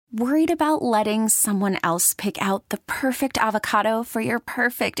Worried about letting someone else pick out the perfect avocado for your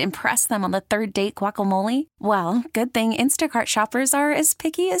perfect impress them on the third date guacamole? Well, good thing Instacart shoppers are as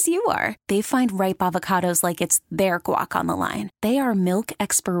picky as you are. They find ripe avocados like it's their guac on the line. They are milk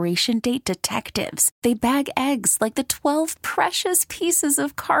expiration date detectives. They bag eggs like the 12 precious pieces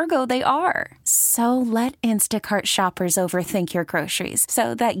of cargo they are. So let Instacart shoppers overthink your groceries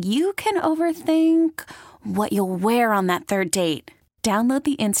so that you can overthink what you'll wear on that third date. Download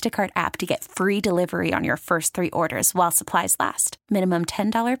the Instacart app to get free delivery on your first 3 orders while supplies last. Minimum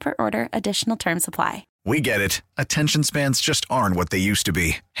 $10 per order. Additional terms apply. We get it. Attention spans just aren't what they used to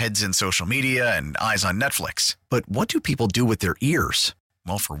be. Heads in social media and eyes on Netflix. But what do people do with their ears?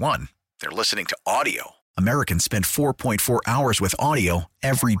 Well, for one, they're listening to audio. Americans spend 4.4 hours with audio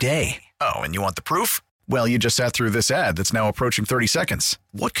every day. Oh, and you want the proof? Well, you just sat through this ad that's now approaching 30 seconds.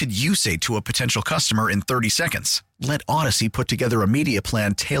 What could you say to a potential customer in 30 seconds? Let Odyssey put together a media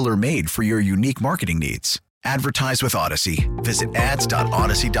plan tailor-made for your unique marketing needs. Advertise with Odyssey. Visit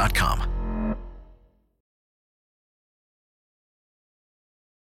ads.odyssey.com.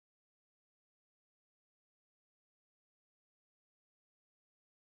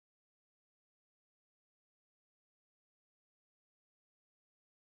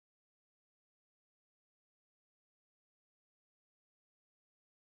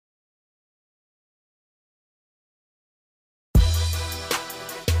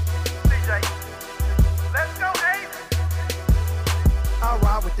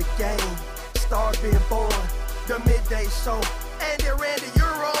 The game, stars being born, the midday show, Andy Randy, you're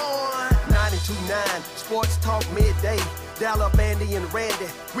on 92.9, Sports Talk Midday, Dalla, Bandy, and Randy,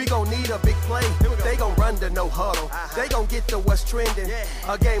 we gon' need a big play, they gon' run to no huddle, they gon' get to what's trending,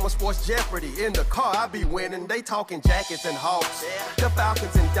 a game of Sports Jeopardy, in the car I be winning, they talking Jackets and Hawks, the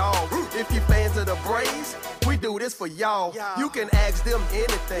Falcons and Dogs, if you fans of the Braves, we do this for y'all, you can ask them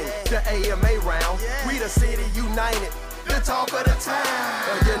anything, the AMA round, we the city united, the talk of the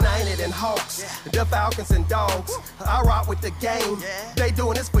town, United and Hawks, the Falcons and Dogs. I rock with the game. They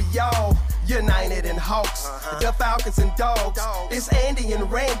doing this for y'all. United and Hawks, the Falcons and Dogs. It's Andy and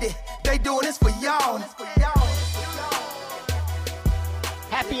Randy. They doing this for y'all.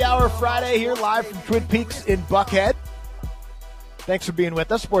 Happy Hour Friday here live from Twin Peaks in Buckhead. Thanks for being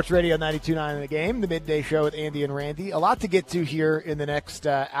with us. Sports Radio 92.9 in the game, the midday show with Andy and Randy. A lot to get to here in the next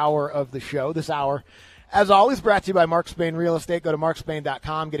hour of the show. This hour, as always, brought to you by Mark Spain Real Estate. Go to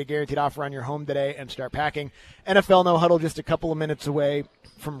markspain.com, get a guaranteed offer on your home today, and start packing. NFL No Huddle just a couple of minutes away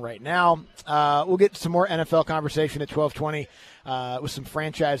from right now. We'll get some more NFL conversation at 12:20 with some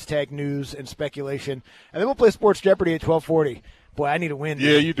franchise tag news and speculation. And then we'll play Sports Jeopardy at 12:40. Boy, I need a win.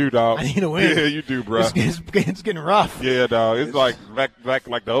 Yeah, you do, dog. I need a win. Yeah, you do, bro. It's getting rough. Yeah, dog. It's like back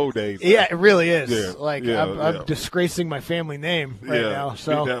like the old days. Yeah, it really is. Yeah, I'm disgracing my family name right now.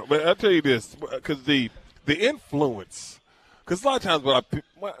 So, but I'll tell you this, because the influence, because a lot of times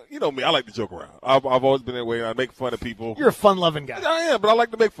you know me, I like to joke around. I've always been that way. I make fun of people. You're a fun-loving guy. I am, but I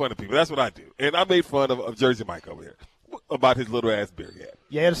like to make fun of people. That's what I do. And I made fun of Jersey Mike over here about his little ass beer he had.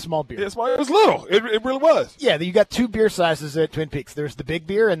 Yeah, he had a small beer. Yeah, it was little. It really was. Yeah, you got 2 beer sizes at Twin Peaks. There's the big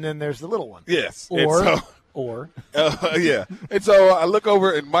beer, and then there's the little one. Yes. Or. Yeah. And so I look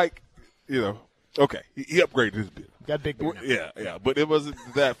over, and Mike, okay, he upgraded his beer. Got big beer now. Yeah. But it wasn't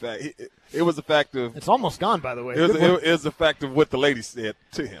that fact. It was the fact of. It's almost gone, by the way. It was the fact of what the lady said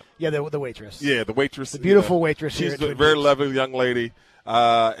to him. Yeah, the waitress. Yeah, the waitress. The beautiful waitress here. She's a very lovely young lady,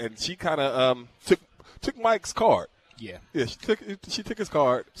 and she kind of took Mike's card. Yeah, she took his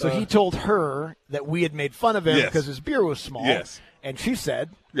card. So he told her that we had made fun of him because his beer was small. Yes. And she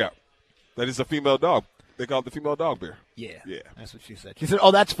said, that is a female dog. They call it the female dog beer. Yeah. That's what she said. She said,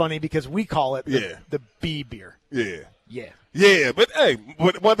 "Oh, that's funny because we call it the B beer." Yeah, but hey,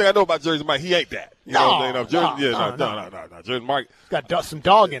 one thing I know about Jersey Mike, he ain't that. You know what I'm saying? No. Jersey Mike got some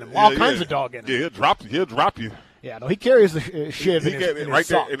dog in him. All kinds of dog in him. Yeah, he'll drop you. Yeah, no, he carries the shiv in his right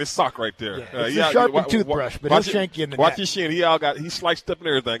sock. there in his sock right there. Yeah, it's a sharpened toothbrush, but he'll shank you in the Watch neck. his shin. He sliced up and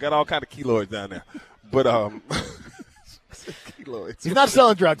everything. Got all kind of keloids down there. But keloids. He's not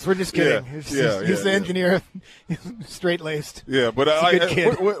selling drugs. We're just kidding. He's the engineer, straight-laced. Yeah, but he's a good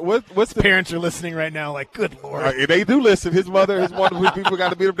kid. What's the parents are listening right now like, good Lord. And they do listen. His mother is one of the people got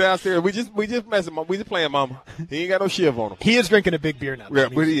to beat him downstairs. We just messing him. We just playing, Mama. He ain't got no shiv on him. He is drinking a big beer now. Yeah,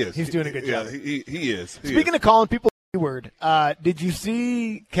 but he is. He's doing a good job. He is. Speaking of calling people word, did you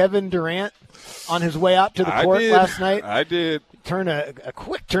see Kevin Durant on his way out to the court last night? I did. Turn a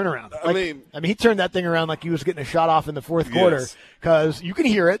quick turnaround. I mean, he turned that thing around like he was getting a shot off in the fourth quarter because you can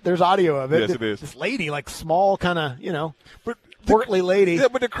hear it. There's audio of it. Yes, it is. This lady, like small kind of, But portly lady. Yeah,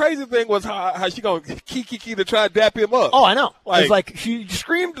 but the crazy thing was how she going kiki to try to dap him up. Oh, I know. It's like she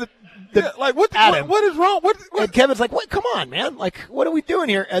screamed what is wrong? What? And Kevin's like, "What? Come on, man! Like, what are we doing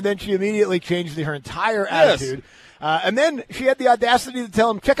here?" And then she immediately changed her entire attitude. And then she had the audacity to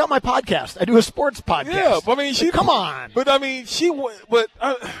tell him, "Check out my podcast. I do a sports podcast." Yeah, but I mean, come on. But I mean,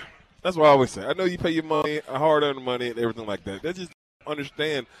 that's what I always say. I know you pay your money, hard-earned money, and everything like that. They just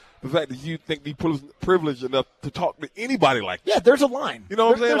understand the fact that you think you're privileged enough to talk to anybody like that. Yeah, there's a line. You know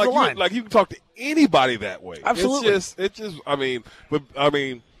what I'm saying? There's a line. Like you can talk to anybody that way. Absolutely. It's just. I mean,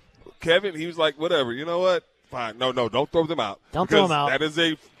 Kevin, he was like, whatever. You know what? Fine. No, don't throw them out. Don't throw them out. That is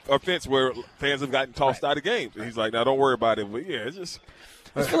a offense where fans have gotten tossed out of games. And he's like, now don't worry about it. But yeah, it's just.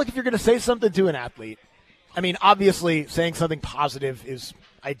 I just feel like if you're going to say something to an athlete, I mean, obviously saying something positive is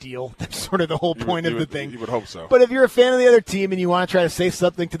ideal. That's sort of the whole point of the thing. You would hope so. But if you're a fan of the other team and you want to try to say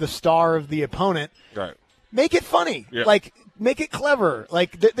something to the star of the opponent, right, make it funny. Yeah. Like, make it clever.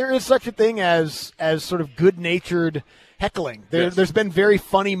 Like, there is such a thing as sort of good-natured heckling. There's been very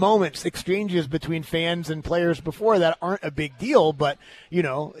funny moments, exchanges between fans and players before that aren't a big deal. But, you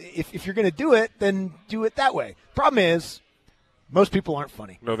know, if you're going to do it, then do it that way. Problem is, most people aren't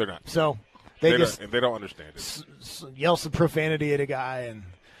funny. No, they're not. So they don't understand it. Yell some profanity at a guy, and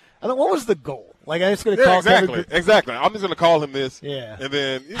I don't. What was the goal? Like, I'm just going to call exactly. I'm just going to call him this. Yeah. And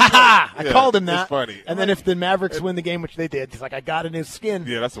then I called him that. It's funny. And then if the Mavericks win the game, which they did, he's like, I got in his skin.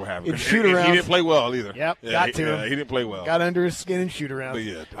 Yeah, that's what happened. In shoot around. He didn't play well either. Yep, yeah, got to him. Yeah, he didn't play well. Got under his skin and shoot around. But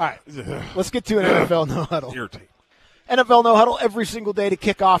yeah. All right, let's get to an NFL No Huddle. Irritating. NFL No Huddle every single day to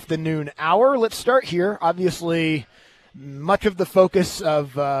kick off the noon hour. Let's start here. Obviously, much of the focus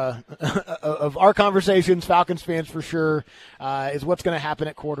of our conversations, Falcons fans for sure, is what's going to happen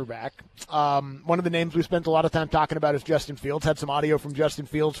at quarterback. One of the names we spent a lot of time talking about is Justin Fields. Had some audio from Justin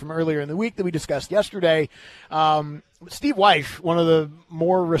Fields from earlier in the week that we discussed yesterday. Steve Weish, one of the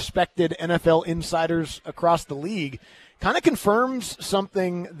more respected NFL insiders across the league, kind of confirms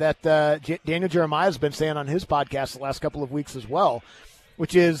something that Daniel Jeremiah has been saying on his podcast the last couple of weeks as well,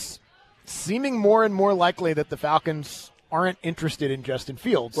 which is seeming more and more likely that the Falcons aren't interested in Justin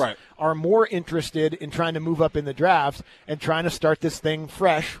Fields, right, are more interested in trying to move up in the draft and trying to start this thing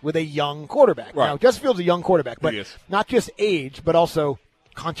fresh with a young quarterback. Right. Now, Justin Fields is a young quarterback, but He is. not just age, but also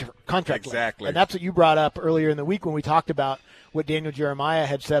contract. Exactly. And that's what you brought up earlier in the week when we talked about what Daniel Jeremiah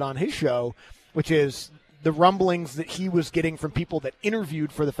had said on his show, which is the rumblings that he was getting from people that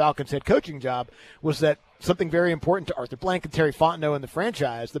interviewed for the Falcons head coaching job was that something very important to Arthur Blank and Terry Fontenot and the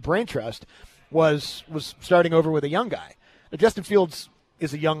franchise, the Brain Trust, was starting over with a young guy. Now, Justin Fields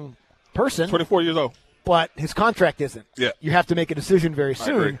is a young person. 24 years old. But his contract isn't. Yeah. You have to make a decision very I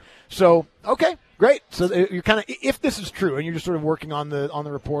agree. soon. So, okay, great. So you're kind of, if this is true and you're just sort of working on the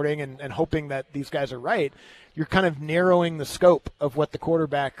reporting and hoping that these guys are right, you're kind of narrowing the scope of what the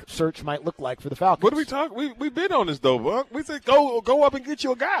quarterback search might look like for the Falcons. What do we talk? We've been on this though, Buck. We say go up and get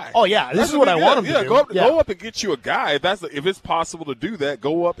you a guy. Oh yeah, this is what I want him to do. Go up and get you a guy. If it's possible to do that,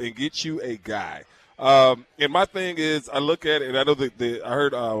 go up and get you a guy. And my thing is, I look at it, and I know that I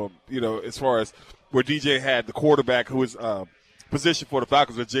heard, as far as where DJ had the quarterback who was positioned for the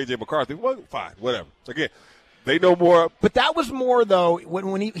Falcons with J.J. McCarthy. Well, fine, whatever. Again, they know more. But that was more, though,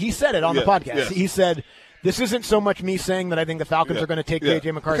 when he said it on the podcast. Yes. He said, this isn't so much me saying that I think the Falcons are going to take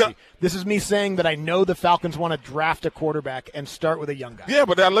J.J. McCarthy. This is me saying that I know the Falcons want to draft a quarterback and start with a young guy. Yeah,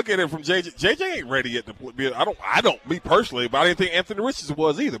 but I look at it from J.J. J.J. ain't ready yet to be. I don't, me personally, but I didn't think Anthony Richardson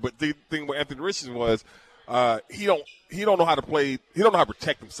was either. But the thing with Anthony Richardson was he don't know how to play. He don't know how to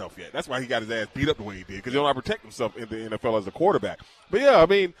protect himself yet. That's why he got his ass beat up the way he did, because he don't know how to protect himself in the NFL as a quarterback. But yeah, I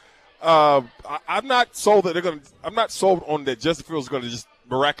mean, I'm not sold that I'm not sold on that Justin Fields is going to just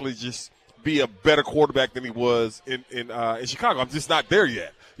miraculously just be a better quarterback than he was in Chicago. I'm just not there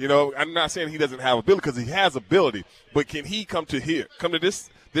yet. You know, I'm not saying he doesn't have ability, because he has ability, but can he come to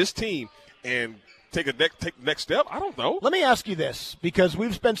this team and take the next step? I don't know. Let me ask you this, because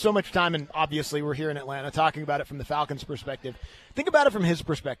we've spent so much time, and obviously we're here in Atlanta talking about it from the Falcons' perspective. Think about it from his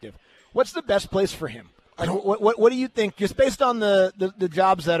perspective. What's the best place for him? Like, what do you think, just based on the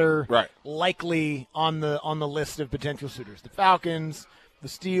jobs that are likely on the list of potential suitors? The Falcons, the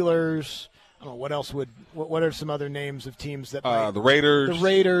Steelers. I don't know what else what are some other names of teams that the Raiders. The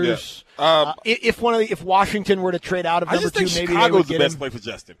Raiders. Yeah. If Washington were to trade out of number 2, maybe Chicago's they would the best place for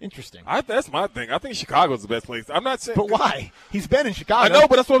Justin. Interesting. That's my thing. I think Chicago's the best place. I'm not saying. But why? He's been in Chicago. I know,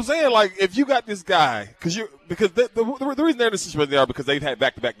 but that's what I'm saying. Like, if you got this guy, because the reason they're in the situation they are, because they've had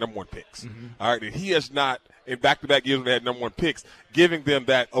back-to-back number 1 picks. Mm-hmm. All right, and he has not, in back-to-back years when they had number 1 picks, giving them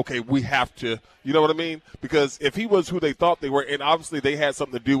that, okay, we have to, you know what I mean? Because if he was who they thought they were, and obviously they had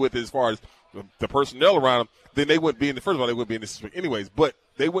something to do with it as far as the personnel around him, then they wouldn't be in the first of all, they wouldn't be in this anyways. But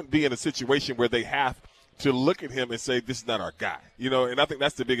they wouldn't be in a situation where they have to look at him and say, this is not our guy. And I think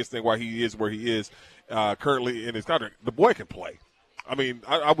that's the biggest thing why he is where he is currently in his contract. The boy can play. I mean,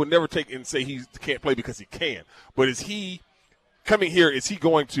 I would never take and say he can't play because he can. But is he coming here, is he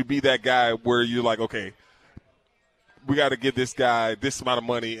going to be that guy where you're like, okay, we got to give this guy this amount of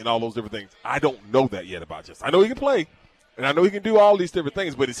money and all those different things? I don't know that yet about Justin. I know he can play, and I know he can do all these different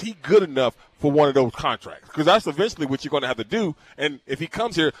things, but is he good enough for one of those contracts? Because that's eventually what you're going to have to do. And if he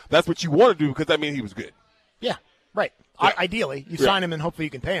comes here, that's what you want to do because that means he was good. Yeah, right. Yeah. Ideally, you sign him and hopefully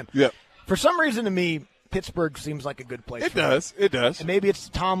you can pay him. Yeah. For some reason to me, Pittsburgh seems like a good place. It does. It does. And maybe it's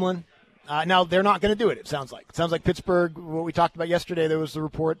Tomlin. Now, they're not going to do it, it sounds like. It sounds like Pittsburgh, what we talked about yesterday, there was the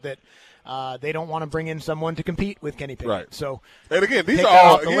report that they don't want to bring in someone to compete with Kenny Pickett. Right. So, and again, these are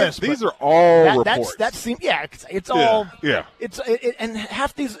all reports. That seems, it's all. Yeah. And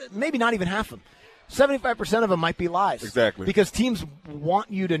half these, maybe not even half of them. 75% of them might be lies. Exactly. Because teams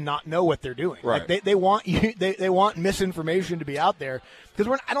want you to not know what they're doing. Right. Like they want you. They want misinformation to be out there.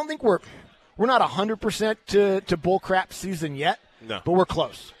 Because I don't think we're not 100% to bull crap season yet. No. But we're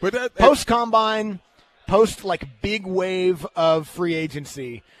close. But post combine, post big wave of free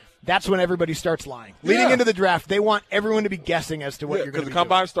agency, that's when everybody starts lying. Leading into the draft, they want everyone to be guessing as to what you're going to do. Because the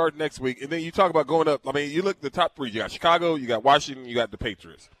combine starts next week, and then you talk about going up. I mean, you look at the top three. You got Chicago, you got Washington, you got the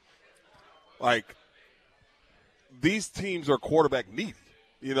Patriots. These teams are quarterback needy.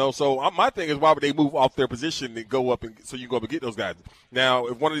 So my thing is, why would they move off their position and go up so you go up and get those guys? Now,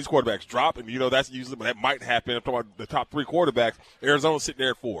 if one of these quarterbacks drop, and that's usually that might happen. I'm talking about the top three quarterbacks. Arizona's sitting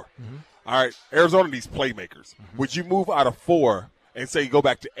there at 4. Mm-hmm. All right, Arizona needs playmakers. Mm-hmm. Would you move out of 4 and say go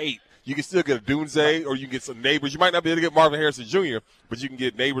back to 8? You can still get a Dunze, or you can get some neighbors. You might not be able to get Marvin Harrison Jr., but you can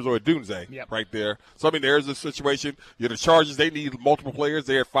get neighbors or a Dunze right there. So, I mean, there's a situation. The Chargers, they need multiple players.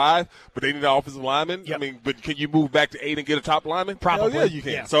 They're at 5, but they need an offensive lineman. Yep. I mean, but can you move back to 8 and get a top lineman? Probably. Hell yeah, you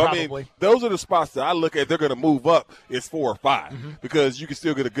can. Yeah, so, probably. I mean, those are the spots that I look at. They're going to move up. It's 4 or 5 because you can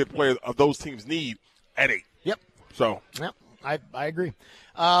still get a good player of those teams need at 8. Yep. So. Yep. I agree.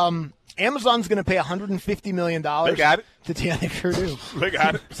 Amazon's going to pay $150 million. They got it. They sure do. They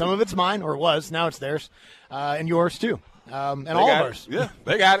got it. Some of it's mine, or it was. Now it's theirs, and yours too, and all of ours. Yeah,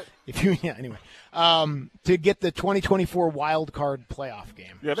 they got it. Anyway, to get the 2024 wild card playoff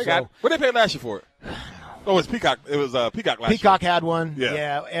game. Yeah, they got it. What did they pay last year for it? Oh, it's Peacock. It was Peacock last year. Peacock had one.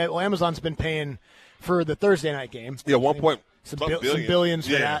 Yeah. Well, Amazon's been paying for the Thursday night game. Yeah, 1 point. Some billions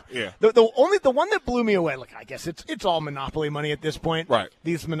for that. Yeah. The one that blew me away, I guess it's all monopoly money at this point. Right.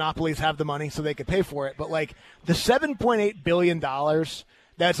 These monopolies have the money so they could pay for it. But the $7.8 billion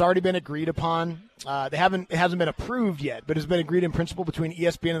that's already been agreed upon, it hasn't been approved yet, but has been agreed in principle between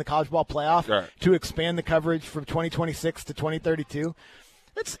ESPN and the College Ball Playoff to expand the coverage from 2026 to 2032.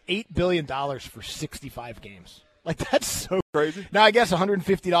 That's $8 billion for 65 games. That's so crazy. Now, I guess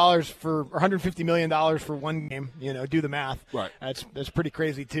 $150 million for one game. Do the math. Right. That's pretty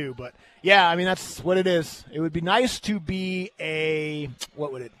crazy too. But yeah, I mean that's what it is. It would be nice to be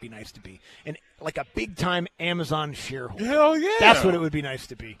what would it be nice to be? A big time Amazon shareholder. Hell yeah. That's what it would be nice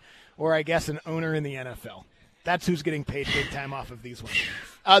to be. Or I guess an owner in the NFL. That's who's getting paid big time off of these ones.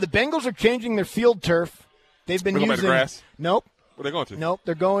 The Bengals are changing their field turf. They've been using grass. Nope. What are they going to? Nope.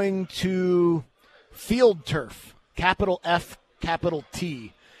 They're going to field turf. Capital F, capital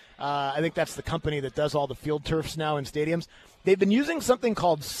T. I think that's the company that does all the field turfs now in stadiums. They've been using something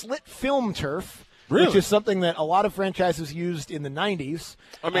called slit film turf, which is something that a lot of franchises used in the 90s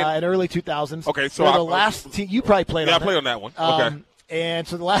and early 2000s. Okay, so the last team, you probably played on that. Yeah, I played on that one. Okay. And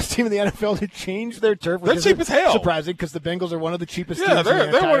so the last team in the NFL to change their turf, they're cheap as hell. Surprising because the Bengals are one of the cheapest teams in the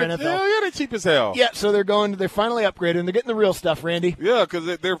entire NFL. They're cheap as hell. Yeah, so they're finally upgraded and they're getting the real stuff, Randy. Yeah,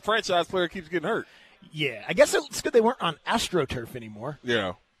 because their franchise player keeps getting hurt. Yeah, I guess it's good they weren't on AstroTurf anymore.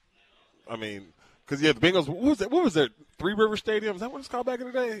 Yeah, I mean, because the Bengals. What was that? Three River Stadium? Is that what it's called back in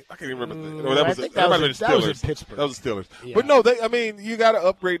the day? I can't even remember. That was in Pittsburgh. That was the Steelers. Yeah. But no, you got to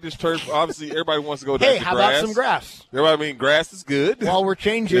upgrade this turf. Obviously, everybody wants to go down to grass. Hey, how about some grass? Everybody, grass is good. While we're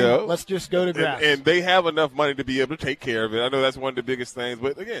changing, let's just go to grass. And they have enough money to be able to take care of it. I know that's one of the biggest things.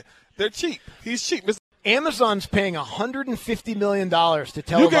 But again, they're cheap. He's cheap. Amazon's paying $150 million to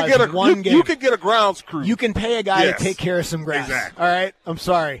televise one game. You can get a grounds crew. You can pay a guy to take care of some grass. Exactly. All right? I'm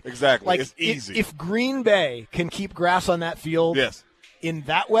sorry. Exactly. It's easy. If Green Bay can keep grass on that field in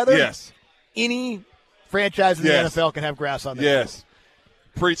that weather, any franchise in the NFL can have grass on that field.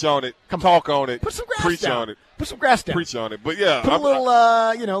 Preach on it. Talk on it. Put some grass Preach down. on it. Put some grass down. Preach on it. But yeah, put a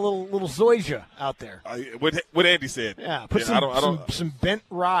little zoysia out there. What Andy said. Yeah, put some bent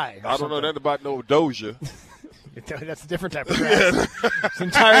rye. I don't know nothing about no doja. That's a different type of grass. It's an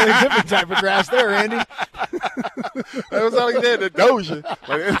entirely different type of grass there, Andy. That was all he did, the Doja.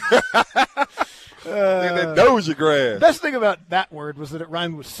 That Doja grass. The best thing about that word was that it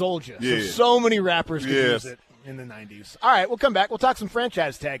rhymed with soldier. Yeah. So many rappers could use it in the 90s. All right, we'll come back. We'll talk some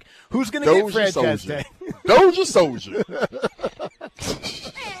franchise tag. Who's going to get franchise tag? Doja Soldier.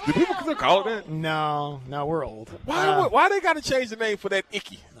 Do people still call it that? No, we're old. Why they got to change the name for that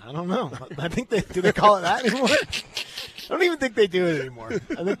icky? I don't know. I think do they call it that anymore? I don't even think they do it anymore.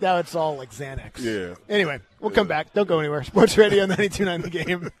 I think now it's all like Xanax. Yeah. Anyway, we'll come back. Don't go anywhere. Sports Radio 92.9 The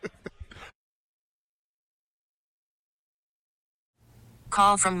Game.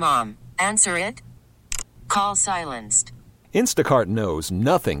 Call from mom. Answer it. Call silenced. Instacart knows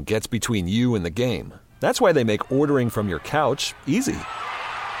nothing gets between you and the game. That's why they make ordering from your couch easy.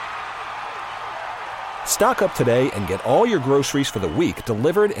 Stock up today and get all your groceries for the week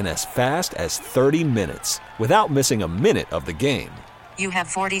delivered in as fast as 30 minutes without missing a minute of the game. You have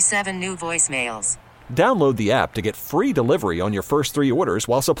 47 new voicemails. Download the app to get free delivery on your first 3 orders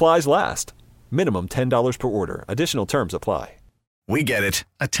while supplies last. Minimum $10 per order. Additional terms apply. We get it.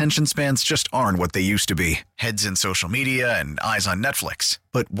 Attention spans just aren't what they used to be. Heads in social media and eyes on Netflix.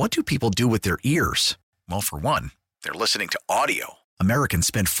 But what do people do with their ears? Well, for one, they're listening to audio. Americans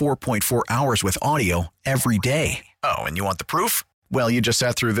spend 4.4 hours with audio every day. Oh, and you want the proof? Well, you just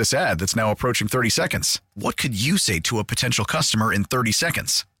sat through this ad that's now approaching 30 seconds. What could you say to a potential customer in 30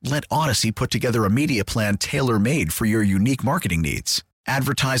 seconds? Let Odyssey put together a media plan tailor-made for your unique marketing needs.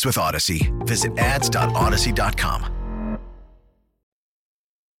 Advertise with Odyssey. Visit ads.odyssey.com.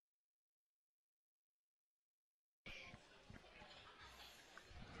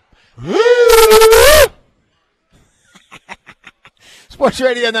 Sports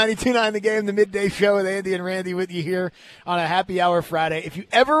Radio 92.9 The Game, the midday show with Andy and Randy with you here on a happy hour Friday. If you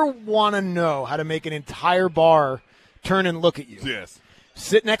ever want to know how to make an entire bar turn and look at you,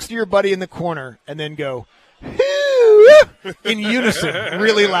 sit next to your buddy in the corner and then go in unison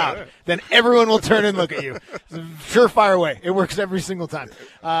really loud. Then everyone will turn and look at you. It's a surefire way. It works every single time.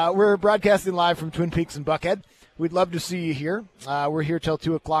 We're broadcasting live from Twin Peaks in Buckhead. We'd love to see you here. We're here till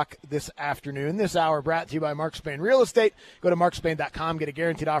 2 o'clock this afternoon. This hour brought to you by Mark Spain Real Estate. Go to markspain.com, get a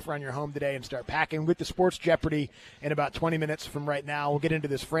guaranteed offer on your home today, and start packing. With the Sports Jeopardy in about 20 minutes from right now. We'll get into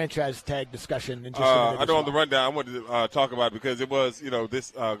this franchise tag discussion in just a minute. I know on the rundown, I wanted to talk about it because it was,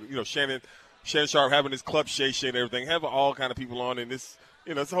 Shannon Sharp having his club Shay and everything, having all kind of people on, and this,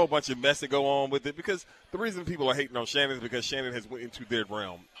 it's a whole bunch of mess that go on with it because the reason people are hating on Shannon is because Shannon has went into their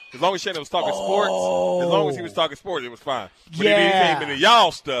realm. As long as Shannon was talking sports, as long as he was talking sports, it was fine. But if he came into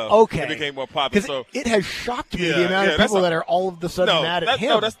y'all stuff, it became more popular. So it has shocked me the amount of people that are all of a sudden mad at him.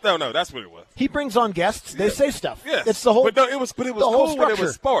 No, that's what it was. He brings on guests. They say stuff. Yes. It's the whole. But it was cool when it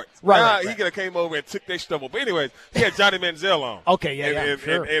was sports. Right. He could have came over and took their stuff. But anyways, he had Johnny Manziel on. Okay,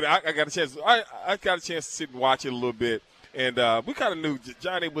 sure. And I got a chance. I got a chance to sit and watch it a little bit. And we kind of knew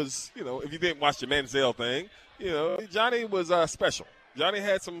Johnny was, if you didn't watch the Manziel thing, Johnny was special. Johnny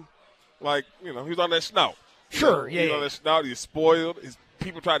had some, he was on that snout. Sure, He was on that snout. He was spoiled. His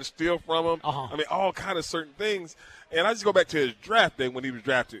people tried to steal from him. Uh-huh. I mean, all kind of certain things. And I just go back to his draft day when he was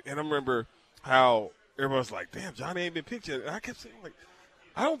drafted. And I remember how everyone was like, damn, Johnny ain't been picked yet. And I kept saying,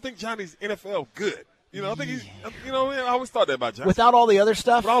 I don't think Johnny's NFL good. I think he's, I always thought that about Johnny. Without all the other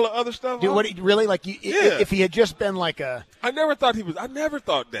stuff? With all the other stuff? Dude, if he had just been I never thought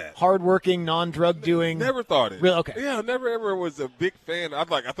that. Hardworking, non-drug doing. Never thought it. Really? Okay. Yeah, I never ever was a big fan. I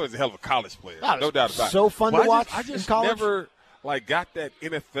thought he was a hell of a college player. No doubt about it. So fun to watch I just in college. never, got that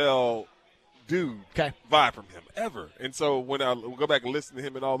NFL dude vibe from him ever. And so when I go back and listen to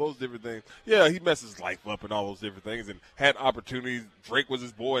him and all those different things, he messed his life up and all those different things and had opportunities. Drake was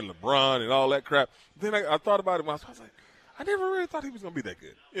his boy and LeBron and all that crap. Then I thought about it and I was like, I never really thought he was going to be that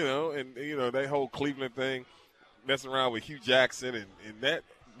good. And that whole Cleveland thing, messing around with Hugh Jackson and that,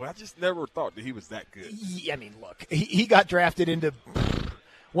 but I just never thought that he was that good. I mean, look, he got drafted into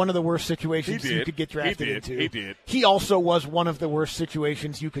one of the worst situations you could get drafted into. He did. He also was one of the worst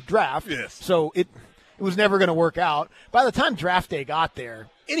situations you could draft. Yes. So it was never going to work out. By the time draft day got there,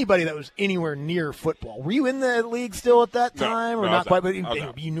 anybody that was anywhere near football, were you in the league still at that time? Or not quite? But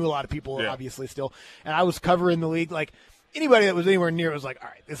you knew a lot of people, obviously, still. And I was covering the league. Anybody that was anywhere near was like, all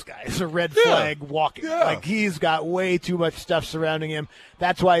right, this guy is a red flag walking. Yeah. He's got way too much stuff surrounding him.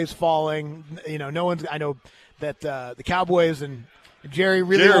 That's why he's falling. No one's – I know that the Cowboys and – Jerry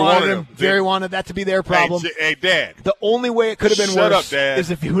wanted him. Jerry wanted that to be their problem. Hey, Dad. The only way it could have been worse up, Dad.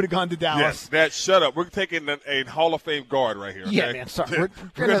 is if he would have gone to Dallas. Yes, Dad, shut up. We're taking a Hall of Fame guard right here. Okay? Yeah, man, sorry.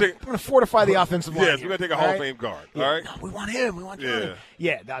 We're going to fortify the offensive line. Yes, we're going to take a Hall of Fame guard. Yeah. All right? No, we want him. We want him.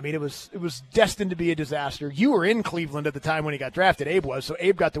 Yeah, I mean, it was destined to be a disaster. You were in Cleveland at the time when he got drafted. Abe was, so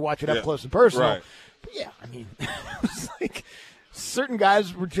Abe got to watch it up close and personal. Right. But yeah, I mean, it was like certain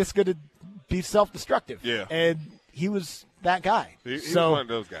guys were just going to be self-destructive. Yeah. And he was that guy. He was one of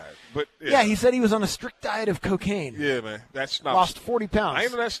those guys. But yeah, he said he was on a strict diet of cocaine. Yeah, man. That's not lost 40 pounds. I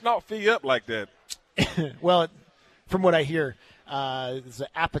ain't know that snot fill you up like that. Well, from what I hear, it's an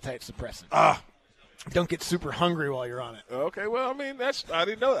appetite suppressant. Don't get super hungry while you're on it. Okay, well, I mean, I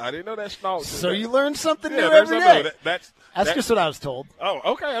didn't know that snot. So you learn something new there's every something day. That's just what I was told.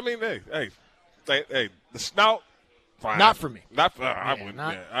 Oh, okay. I mean, hey, the snout, fine. Not for me. Not for I wouldn't.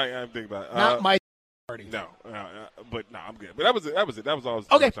 I think about it. Not my party. No, but no, I'm good. But that was it. That was all I was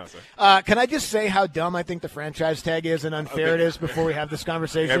okay. trying to say. Can I just say how dumb I think the franchise tag is and unfair it is before we have this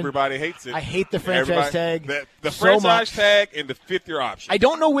conversation? Everybody hates it. I hate the franchise tag. The so franchise much. tag and the fifth-year option. I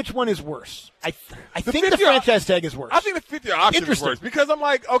don't know which one is worse. I think the franchise tag is worse. I think the fifth-year option is worse because I'm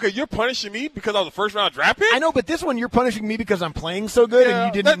like, okay, you're punishing me because I was a first-round draft pick? I know, but this one you're punishing me because I'm playing so good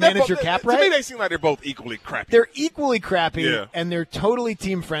and you didn't manage your cap right. To me, they seem like they're both equally crappy. They're equally crappy, and they're totally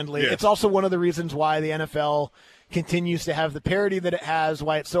team-friendly. Yes. It's also one of the reasons why the NFL continues to have the parity that it has,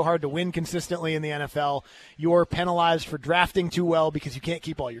 why it's so hard to win consistently in the NFL. You're penalized for drafting too well because you can't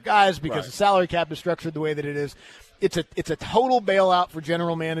keep all your guys because the salary cap is structured the way that it is. It's a total bailout for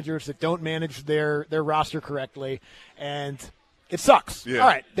general managers that don't manage their roster correctly, and it sucks. Yeah. All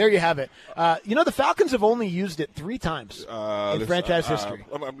right, there you have it. The Falcons have only used it 3 times in franchise history.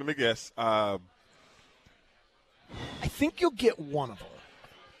 Let me guess. I think you'll get one of them.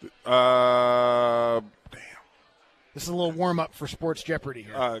 Damn. This is a little warm-up for Sports Jeopardy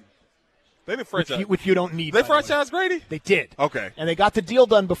here. They didn't franchise. Which you don't need. They franchised Grady? They did. Okay. And they got the deal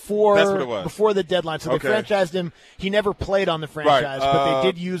done before That's what it was. Before the deadline. So they franchised him. He never played on the franchise, but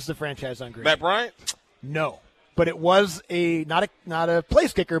they did use the franchise on Grady. Matt Bryant? No. But it was not a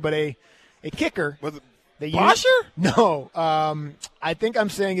place kicker, but a kicker. Was it Bosher? No. I think I'm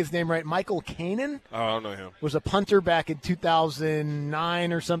saying his name right. Michael Kanan. Oh, I don't know him. Was a punter back in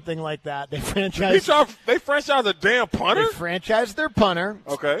 2009 or something like that. They franchised. They franchised a damn punter? They franchised their punter.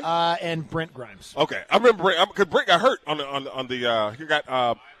 Okay. And Brent Grimes. Okay. I remember Brent because Brent got hurt on the he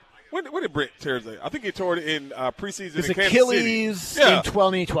got when did Brent tear his? I think he tore it in preseason in Kansas Achilles City. in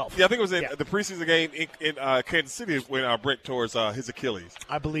 2012. Yeah, I think it was in the preseason game in Kansas City when Brent tore his Achilles.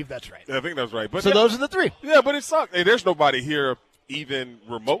 I believe that's right. Yeah, I think that's right. But so those are the 3. Yeah, but it sucked. Hey, there's nobody here even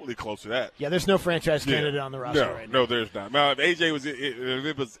remotely close to that. Yeah, there's no franchise candidate on the roster right now. No, there's not. Now, if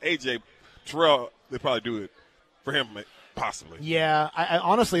it was AJ Terrell, they'd probably do it for him, possibly. Yeah, I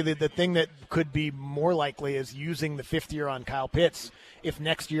honestly, the thing that could be more likely is using the 5th year on Kyle Pitts if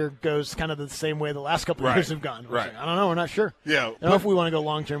next year goes kind of the same way the last couple of years have gone. Right. I don't know. We're not sure. Yeah. I don't know if we want to go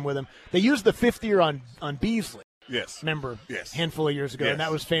long-term with him. They used the 5th year on Beasley. Yes. Remember? Yes. A handful of years ago. Yes. And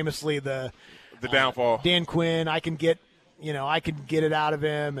that was famously the downfall. Dan Quinn, I can get it out of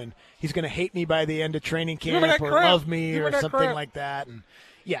him, and he's going to hate me by the end of training camp or love me or something like that. And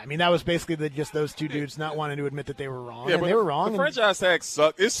yeah, I mean, that was basically just those 2 dudes not wanting to admit that they were wrong. Yeah, and they were wrong. The franchise tag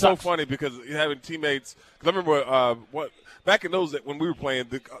sucked. It's so funny because having teammates. Because I remember back in those when we were playing,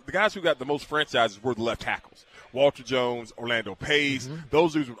 the guys who got the most franchises were the left tackles. Walter Jones, Orlando Pace. Mm-hmm.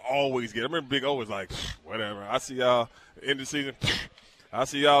 Those dudes would always get. I remember Big O was like, whatever. I see y'all in the season. I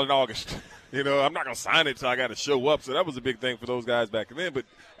see y'all in August. I'm not going to sign it until I got to show up. So that was a big thing for those guys back then. But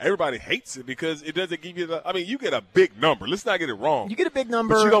everybody hates it because it doesn't give you you get a big number. Let's not get it wrong. You get a big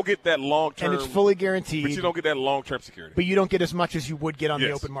number. But you don't get that long-term. And it's fully guaranteed. But you don't get that long-term security. But you don't get as much as you would get on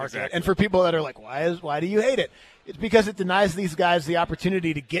the open market. Exactly. And for people that are like, why do you hate it? It's because it denies these guys the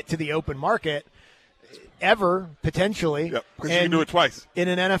opportunity to get to the open market ever, potentially. Yep, because you can do it twice. In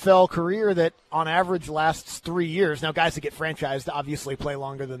an NFL career that, on average, lasts 3 years. Now, guys that get franchised obviously play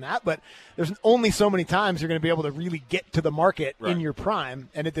longer than that, but there's only so many times you're going to be able to really get to the market in your prime,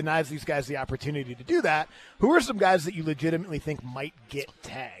 and it denies these guys the opportunity to do that. Who are some guys that you legitimately think might get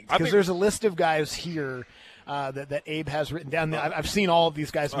tagged? Because there's a list of guys here that Abe has written down. I've seen all of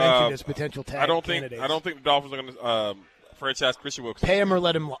these guys mentioned as potential tag candidates. I don't think the Dolphins are going to franchise Christian Wilkins. Pay him or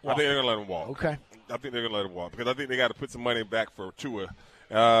let him walk? I think they're going to let him walk. Okay. I think they're going to let him walk because I think they got to put some money back for Tua.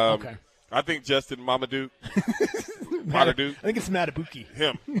 Okay. I think Justin Mamadou. I think it's Matabuki.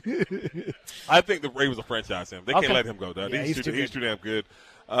 Him. I think the Ravens will franchise him. They can't let him go. Yeah, he's too damn good.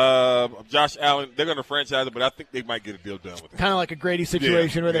 Josh Allen, they're going to franchise him, but I think they might get a deal done with him. Kind of like a Grady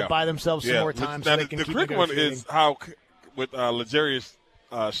situation where they buy themselves some more time so they can keep negotiating. The quick one is how with L'Jarius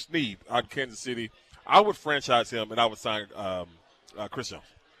Sneed out of Kansas City. I would franchise him, and I would sign Chris Jones.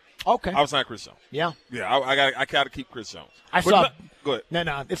 Okay. I would sign Chris Jones. Yeah. Yeah, I got to keep Chris Jones. Go ahead.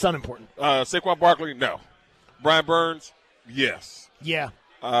 No, it's unimportant. Saquon Barkley, no. Brian Burns, yes. Yeah.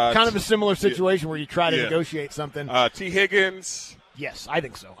 Kind of a similar situation where you try to negotiate something. T. Higgins. Yes, I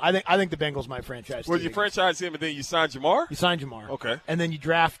think so. I think the Bengals might franchise. Well, you franchise him and then you sign Jamar? You sign Jamar. Okay. And then you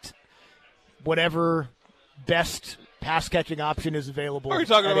draft whatever best pass-catching option is available. Who are you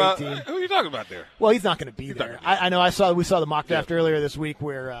talking about? 18. Who are you talking about there? Well, he's not going to be there. I know. We saw the mock draft earlier this week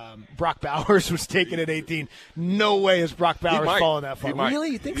where Brock Bowers was taken at 18. No way is Brock Bowers falling that far. Really?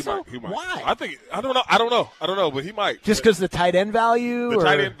 You think so? He might. Why? I don't know, but he might. Just because the tight end value?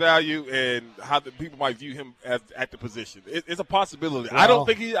 Tight end value and how the people might view him at the position. It's a possibility. Well, I don't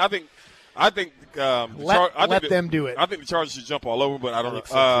think he. I think let them do it. I think the Chargers should jump all over, but I don't know.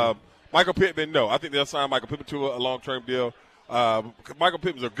 So Michael Pittman, no. I think they'll sign Michael Pittman to a long-term deal. Michael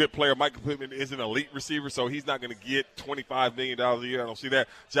Pittman's a good player. Michael Pittman is an elite receiver, so he's not going to get $25 million a year. I don't see that.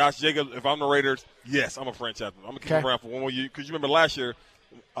 Josh Jacobs, if I'm the Raiders, yes, I'm a franchise. I'm going to keep him around for one more year. Because you remember last year,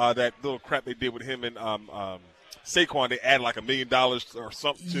 that little crap they did with him and Saquon, they added like $1 million or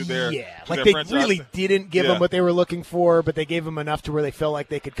something to their they franchise. really didn't give him what they were looking for, but they gave him enough to where they felt like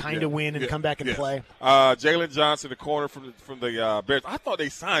they could kind of win and come back and play. Jalen Johnson, the corner from the Bears, I thought they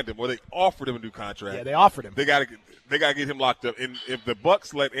signed him or they offered him a new contract. Yeah, they offered him. They got to get him locked up. And if the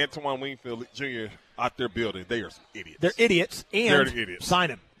Bucs let Antoine Winfield Jr. out their building, they are some idiots. They're idiots, and they're idiots. Sign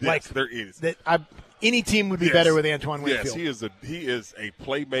him. Yes, they're idiots. Any team would be better with Antoine Winfield. Yes, he is a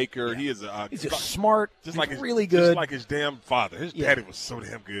playmaker. Yeah. He's just smart. Just like really good. Just like his damn father. His daddy was so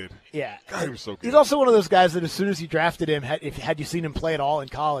damn good. Yeah, God, he was so good. He's also one of those guys that as soon as you drafted him, had you seen him play at all in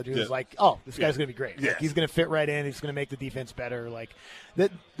college, it was like, oh, this guy's going to be great. Yeah. Like, he's going to fit right in. He's going to make the defense better. Like the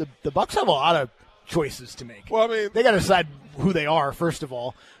Bucs have a lot of choices to make. Well, I mean, they got to decide who they are first of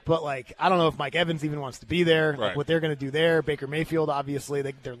all. But I don't know if Mike Evans even wants to be there. Right. What they're going to do there. Baker Mayfield, obviously,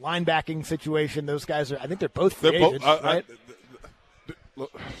 their linebacking situation. Those guys are. I think they're both free agents, right?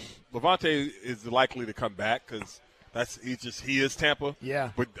 Levante is likely to come back because he is Tampa.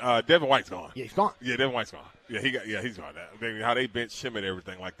 Yeah. But Devin White's gone. Yeah, he's gone. Yeah, Devin White's gone. Yeah, he's gone. How they bench him and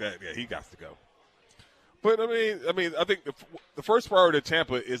everything like that. Yeah, he got to go. But I mean, I think the first priority of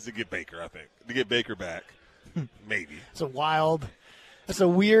Tampa is to get Baker. I think to get Baker back, maybe. It's a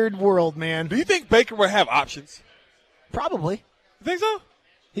weird world, man. Do you think Baker would have options? Probably. You think so?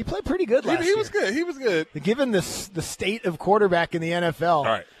 He played pretty good last year. He was good. Given the state of quarterback in the NFL, all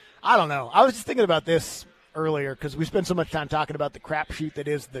right. I don't know. I was just thinking about this earlier because we spend so much time talking about the crapshoot that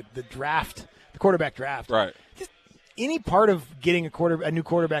is the draft, the quarterback draft. Right. Just any part of getting a new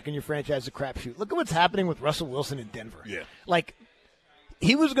quarterback in your franchise is a crapshoot. Look at what's happening with Russell Wilson in Denver. Yeah.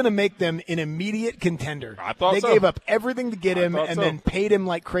 He was going to make them an immediate contender. I thought they gave up everything to get him and then paid him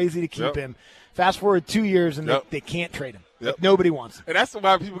like crazy to keep him. Fast forward 2 years and they can't trade him. Yep. Nobody wants him. And that's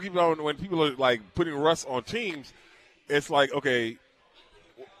why people keep on, when people are putting Russ on teams, it's like, okay,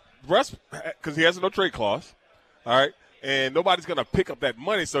 Russ, because he has no trade clause, all right, and nobody's going to pick up that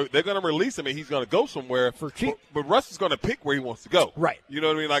money, so they're going to release him and he's going to go somewhere for cheap. But Russ is going to pick where he wants to go. Right. You know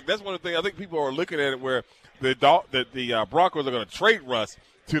what I mean? That's one of the things I think people are looking at it where the Broncos are going to trade Russ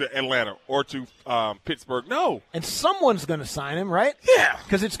to the Atlanta or to Pittsburgh. No. And someone's going to sign him, right? Yeah.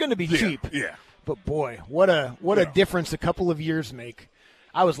 Because it's going to be cheap. Yeah. But, boy, what a difference a couple of years make.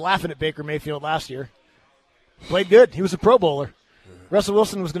 I was laughing at Baker Mayfield last year. Played good. He was a Pro Bowler. Russell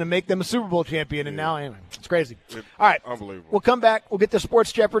Wilson was going to make them a Super Bowl champion, and now it's crazy. All right. Unbelievable. We'll come back. We'll get to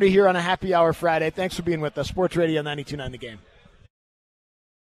Sports Jeopardy here on a Happy Hour Friday. Thanks for being with us. Sports Radio 92.9 The Game.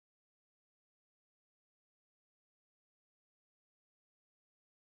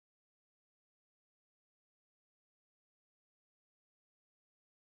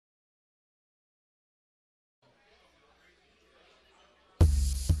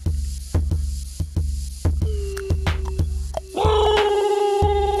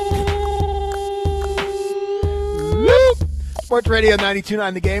 Sports Radio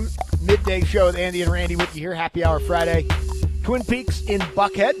 92.9 The Game. Midday show with Andy and Randy with you here. Happy Hour Friday. Twin Peaks in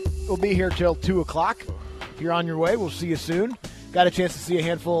Buckhead. We'll be here till 2 o'clock. If you're on your way, we'll see you soon. Got a chance to see a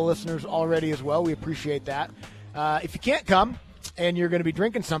handful of listeners already as well. We appreciate that. If you can't come and you're going to be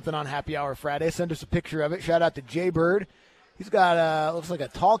drinking something on Happy Hour Friday, send us a picture of it. Shout out to Jay Bird. He's got looks like a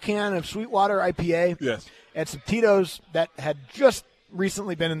tall can of Sweetwater IPA. Yes. And some Tito's that had just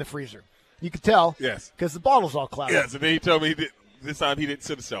recently been in the freezer. You could tell. Yes. Because the bottle's all cloudy. Yes, and then he told me this time he didn't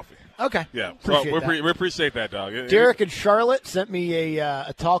send a selfie. Okay. Yeah. Appreciate we appreciate that, dog. Derek and Charlotte sent me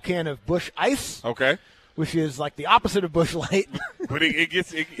a tall can of Busch Ice. Okay. which is like the opposite of Busch Light. But it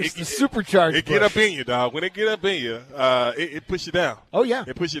gets the supercharged. It get up in you, dog. When it get up in you, it pushes you down. Oh yeah,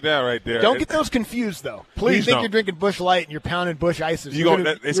 it pushes you down right there. Don't get those confused though. Please you think don't. You're drinking Busch Light and you're pounding Busch Ices. It's you're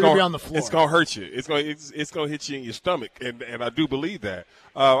gonna be on the floor. It's gonna hurt you. It's gonna hit you in your stomach, and I do believe that.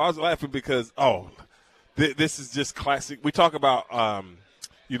 I was laughing because this is just classic. We talk about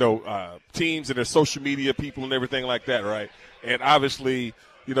teams and their social media people and everything like that, right? And obviously,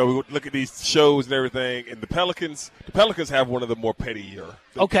 we look at these shows and everything, and the Pelicans have one of the more pettier.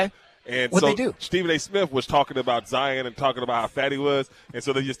 Okay. And What'd so they do? Stephen A. Smith was talking about Zion and talking about how fat he was, and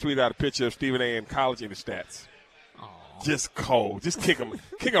so they just tweeted out a picture of Stephen A. in college and his stats. Aww. Just cold. Just kick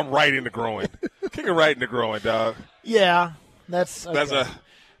him right in the groin. Kick him right in the groin, dog. Yeah, that's okay.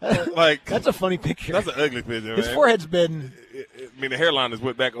 That's a funny picture. That's an ugly picture. His man. forehead's been. The hairline is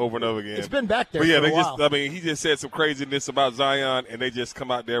went back over and over again. It's been back there. But yeah, for a while. he just said some craziness about Zion, and they just come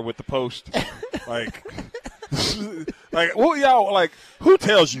out there with the post, like, well, y'all, like, who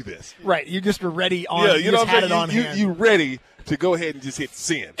tells you this? Right, you just were ready on. Yeah, you know what I'm had saying. It on hand. You ready to go ahead and just hit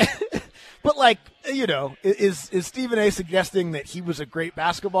send. But is Stephen A. suggesting that he was a great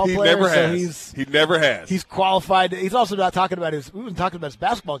basketball player? Never has. He never has. He's qualified. He's also not talking about his. We wasn't talking about his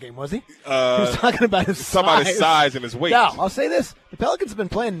basketball game, was he? He was talking about his size. Talking about his size and his weight. Now, I'll say this: the Pelicans have been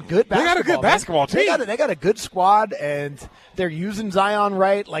playing good basketball. They got a good basketball team. They got a good squad, and they're using Zion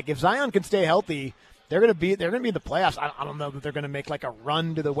right. Like if Zion can stay healthy, they're going to be in the playoffs. I don't know that they're going to make like a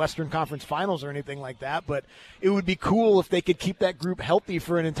run to the Western Conference Finals or anything like that, but it would be cool if they could keep that group healthy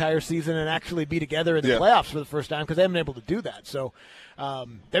for an entire season and actually be together in the playoffs for the first time because they haven't been able to do that. So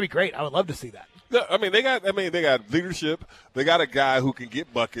that'd be great. I would love to see that. Yeah, they got leadership. They got a guy who can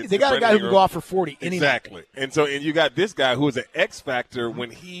get buckets. They got a guy who can go off for 40. Exactly. And you got this guy who is an X factor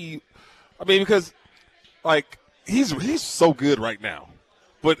when because like he's so good right now,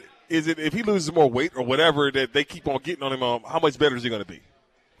 but. Is it if he loses more weight or whatever that they keep on getting on him? How much better is he going to be?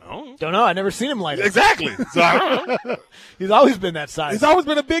 Don't know. I've never seen him like that. Exactly. So I don't know. He's always been that size. He's always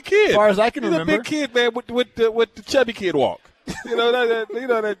been a big kid. As far as I can remember. He's a big kid, man, with the chubby kid walk.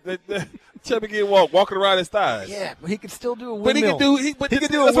 That chubby kid walking around his thighs. Yeah, but he could still do a But windmill. he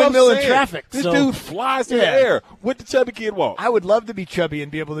could do a windmill in traffic. This dude flies through the air with the chubby kid walk. I would love to be chubby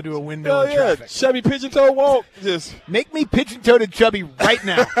and be able to do a windmill in traffic. Chubby pigeon toe walk. Just make me pigeon-toed and chubby right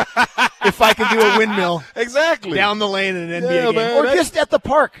now if I can do a windmill exactly down the lane in an NBA game. Man, or just at the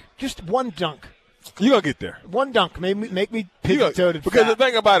park. Just one dunk. You're going to get there. One dunk. Make me pigeon-toed and because fat. the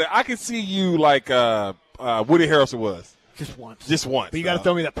thing about it, I can see you like Woody Harrelson was. Just once. But you got to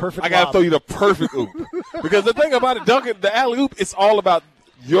throw me that perfect. I got to throw you the perfect oop. Because the thing about it, dunking the alley oop, it's all about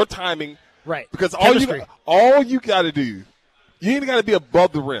your timing. Right. Because all you got to do, you ain't got to be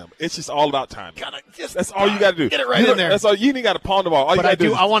above the rim. It's just all about timing. That's all you got to do. Get it right in there. That's all. You ain't got to pawn the ball. All but you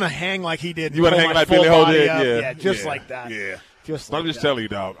do. I want to hang like he did. You want to hang like Billy Ho did? Yeah, just like that. Yeah. Just. I'm just telling you,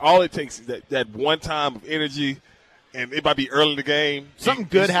 dog. All it takes is that one time of energy. And it might be early in the game. Something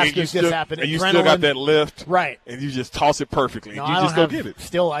good has to just happen. And you still got that lift. Right. And you just toss it perfectly. No, you just go get it.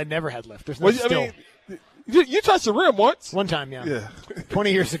 Still, I never had lift. There's no still. You touched the rim once. One time, yeah.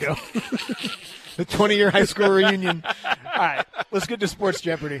 20 years ago. The 20-year high school reunion. All right. Let's get to Sports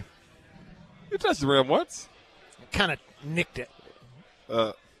Jeopardy. You touched the rim once. Kind of nicked it.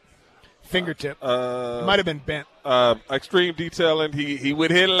 Fingertip. It might have been bent. Extreme detailing. He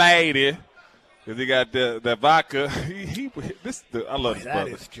would hit lady. Because he got the vodka. I love this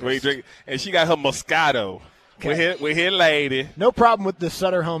brother. The way he drink it. And she got her Moscato. Okay. We're here, lady. No problem with the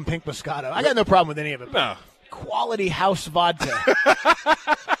Sutter Home Pink Moscato. I got no problem with any of it. No. Quality house vodka.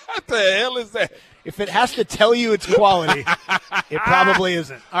 What the hell is that? If it has to tell you it's quality, it probably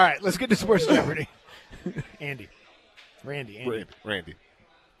isn't. All right, let's get to Sports Jeopardy. Randy.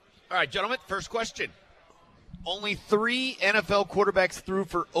 All right, gentlemen, first question. Only 3 NFL quarterbacks threw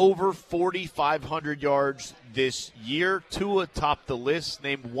for over 4,500 yards this year. Tua topped the list.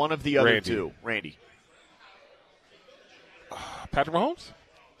 Name one of the other two. Randy. Patrick Mahomes?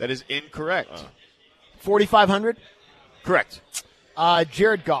 That is incorrect. 4,500? Correct.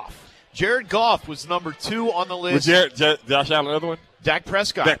 Jared Goff. Jared Goff was number 2 on the list. Was Josh Allen another one? Dak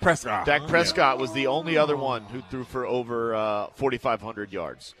Prescott. Dak Prescott was the only other one who threw for over 4,500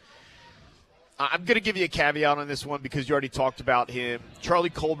 yards. I'm going to give you a caveat on this one because you already talked about him.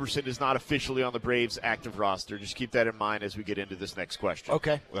 Charlie Culberson is not officially on the Braves active roster. Just keep that in mind as we get into this next question.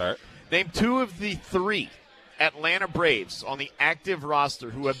 Okay. All right. Name 2 of the 3 Atlanta Braves on the active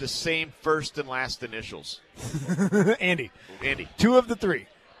roster who have the same first and last initials. Andy. 2 of the 3.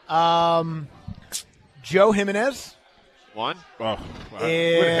 Joe Jimenez. 1. Oh, wow. What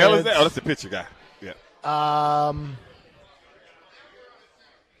the hell is that? Oh, that's the pitcher guy. Yeah. Dang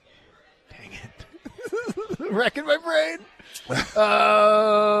it. Wrecking my brain.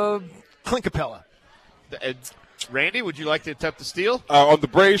 Clint Capella. Randy, would you like to attempt to steal? On the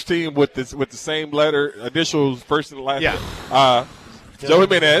Braves team with the same letter, initials, first and last. Yeah. Joe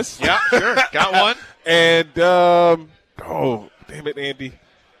Jimenez. Yeah, sure. Got one. And damn it, Andy.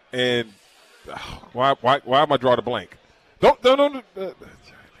 And why am I drawing a blank? Don't.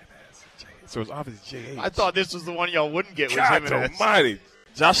 So it's obviously J.H. I thought this was the one y'all wouldn't get. God almighty.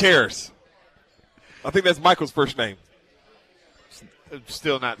 Josh Harris. I think that's Michael's first name.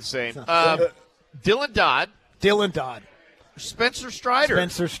 Still not the same. Dylan Dodd. Dylan Dodd. Spencer Strider.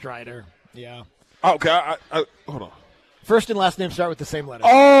 Spencer Strider. Yeah. Oh, okay, I hold on. First and last name start with the same letter.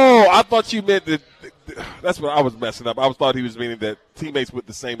 Oh, I thought you meant that. That's what I was messing up. I thought he was meaning that teammates with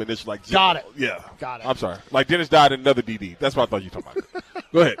the same initial, like Jim. Got it. Yeah. Got it. I'm sorry. Like Dennis Dodd and another DD. That's what I thought you were talking about.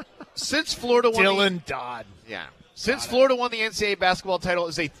 Go ahead. Since Florida won Dylan Dodd. Yeah. Since Florida won the NCAA basketball title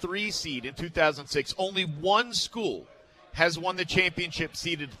as a 3 seed in 2006, only one school has won the championship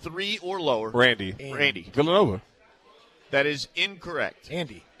seeded 3 or lower. Randy. Villanova. That is incorrect.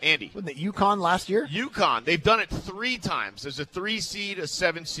 Andy. Wasn't it UConn last year? UConn. They've done it 3 times. There's a 3 seed, a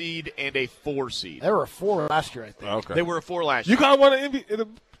 7 seed, and a 4 seed. They were a 4 last year, I think. Okay. They were a 4 last year. UConn won an NBA.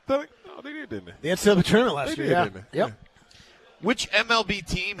 Oh, they did, didn't they? The NCAA tournament last year, yeah. Didn't they? Yep. Yeah. Which MLB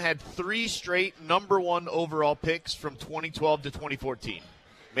team had 3 straight number 1 overall picks from 2012 to 2014?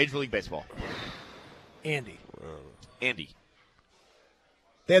 Major League Baseball. Andy.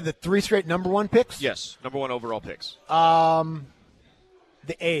 They had the 3 straight number 1 picks? Yes, number 1 overall picks.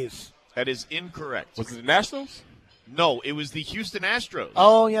 The A's. That is incorrect. Was it the Nationals? No, it was the Houston Astros.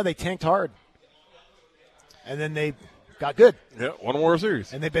 Oh, yeah, they tanked hard. And then they got good. Yeah, won a World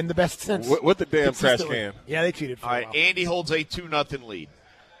Series. And they've been the best since. With the damn trash Consistently. can. Yeah, they cheated for All a right, while. Andy holds a 2-0 lead.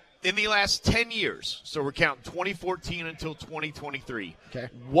 In the last 10 years, so we're counting 2014 until 2023, Okay.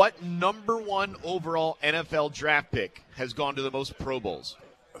 what number 1 overall NFL draft pick has gone to the most Pro Bowls?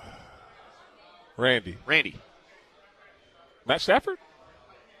 Randy. Matt Stafford?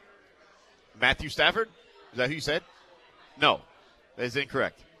 Matthew Stafford? Is that who you said? No, that is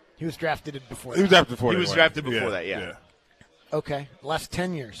incorrect. He was drafted before that. He was drafted before He that. was drafted before that, yeah. Okay, last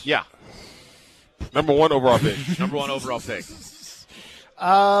 10 years. Yeah, Number 1 overall pick. number 1 overall pick.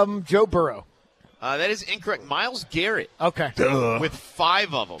 Joe Burrow. That is incorrect. Myles Garrett Okay. with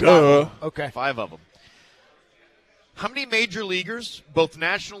 5 of them. Okay. 5 of them. How many major leaguers, both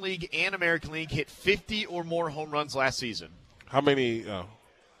National League and American League, hit 50 or more home runs last season? How many?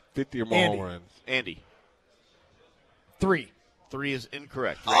 50 or more Andy. home runs. Andy. 3. 3 is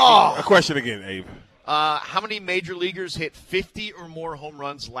incorrect. A question again, Abe. How many major leaguers hit 50 or more home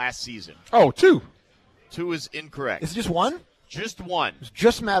runs last season? Oh, 2. 2 is incorrect. Is it just 1? Just 1. It's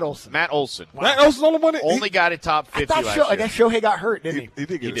just Matt Olson. Matt Olson. Matt Olson's the only one. Only got it top 50 I last thought year. I guess Shohei got hurt, didn't he? He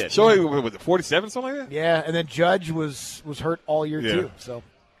did get He it. did. Shohei was it 47, something like that? Yeah, and then Judge was hurt all year Yeah. too. So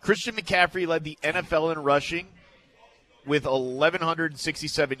Christian McCaffrey led the NFL in rushing with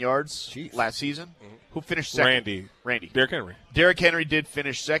 1,167 yards last season. Who finished second? Randy. Derrick Henry. Derrick Henry did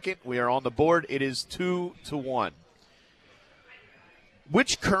finish second. We are on the board. It is 2-1.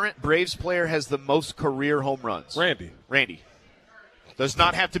 Which current Braves player has the most career home runs? Randy. Does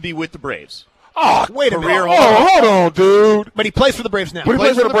not have to be with the Braves. Oh, wait a Career minute. home hold on, dude. But he plays for the Braves now. But he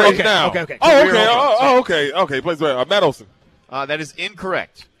plays for the Braves okay, now. Okay. Oh, Career okay. home runs. Okay. He plays for Matt Olson. That is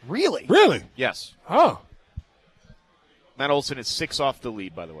incorrect. Really? Really? Yes. Oh. Matt Olson is 6 off the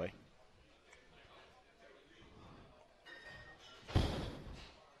lead, by the way.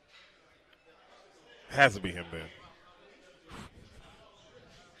 Has to be him then.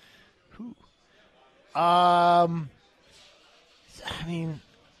 I mean,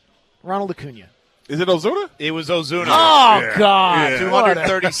 Ronald Acuna. Is it Ozuna? It was Ozuna. Oh, Yeah. God. Yeah.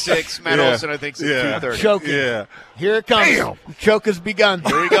 236. Matt Olson, I think, is 230. Choking. Yeah. Here it comes. Damn. The choke has begun.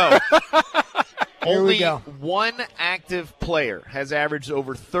 Here we go. Here we go. One active player has averaged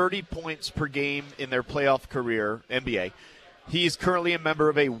over 30 points per game in their playoff career, NBA. He is currently a member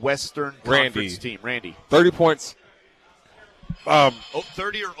of a Western Conference team. Randy. 30 points.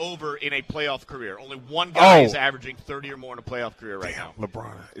 30 or over in a playoff career. Only one guy is averaging 30 or more in a playoff career right now.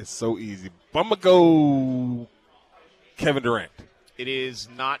 LeBron. It's so easy. I'm going to go Kevin Durant. It is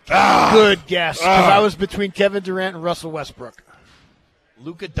not Good guess. 'Cause I was between Kevin Durant and Russell Westbrook.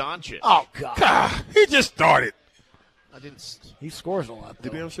 Luka Doncic. Oh, God. He just started. I didn't. He scores a lot, He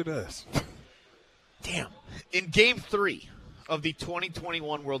though. damn sure does. Damn. In Game 3 of the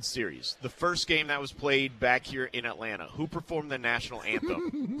 2021 World Series, the first game that was played back here in Atlanta, who performed the national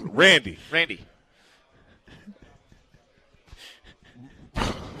anthem? Randy.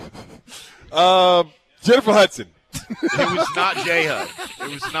 Jennifer Hudson. It was not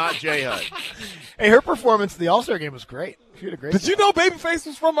J. Hud. Hey, her performance at the All-Star game was great. She had a great Did you know Babyface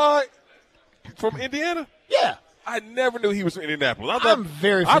was from Indiana? Yeah. I never knew he was from Indianapolis. I'm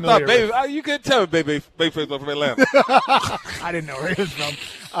very familiar with Baby, you couldn't tell me Babyface was from Atlanta. I didn't know where he was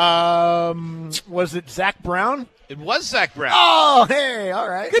from. Was it Zach Brown? It was Zach Brown. Oh, hey, all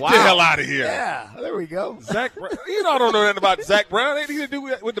right. Get the hell out of here. Yeah, there we go. Zach Brown. You know I don't know nothing about Zach Brown. Anything to do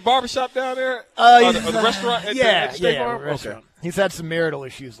with the barbershop down there? Or the restaurant? At the State Farm? Restaurant. Okay. He's had some marital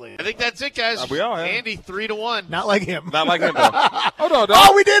issues lately. I think that's it, guys. We all have. Andy, 3-1. Not like him. Not like him, though. Hold on, dog.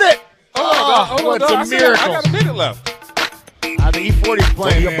 Oh, we did it. Hold on, it's dog. a miracle. I got a minute left. The E40's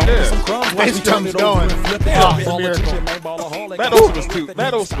playing, man. FaceTime's going. Oh, it's a miracle.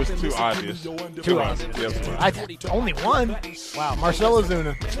 That also was too obvious. Too obvious. Yes, only one. Wow, Marcelo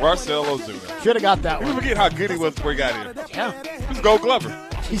Zuna. Marcelo Zuna. Should have got that You one. forget how good he was before he got here. Yeah. He was Gold Glover.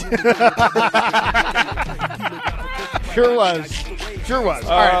 Sure was.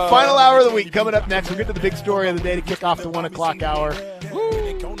 All right, final hour of the week coming up next. We'll get to the big story of the day to kick off the 1 o'clock hour.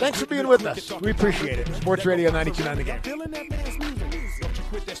 Thanks for being with us. We appreciate it. Sports Radio 92.9 The Game.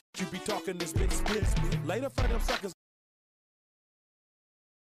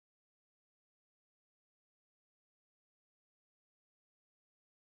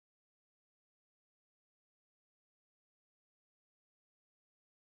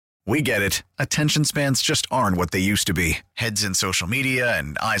 We get it. Attention spans just aren't what they used to be. Heads in social media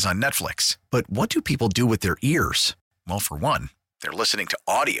and eyes on Netflix. But what do people do with their ears? Well, for one, they're listening to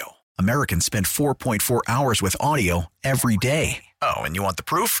audio. Americans spend 4.4 hours with audio every day. Oh, and you want the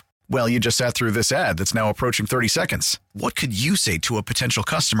proof? Well, you just sat through this ad that's now approaching 30 seconds. What could you say to a potential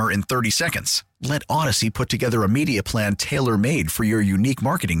customer in 30 seconds? Let Odyssey put together a media plan tailor-made for your unique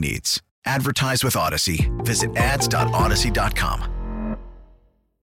marketing needs. Advertise with Odyssey. Visit ads.odyssey.com.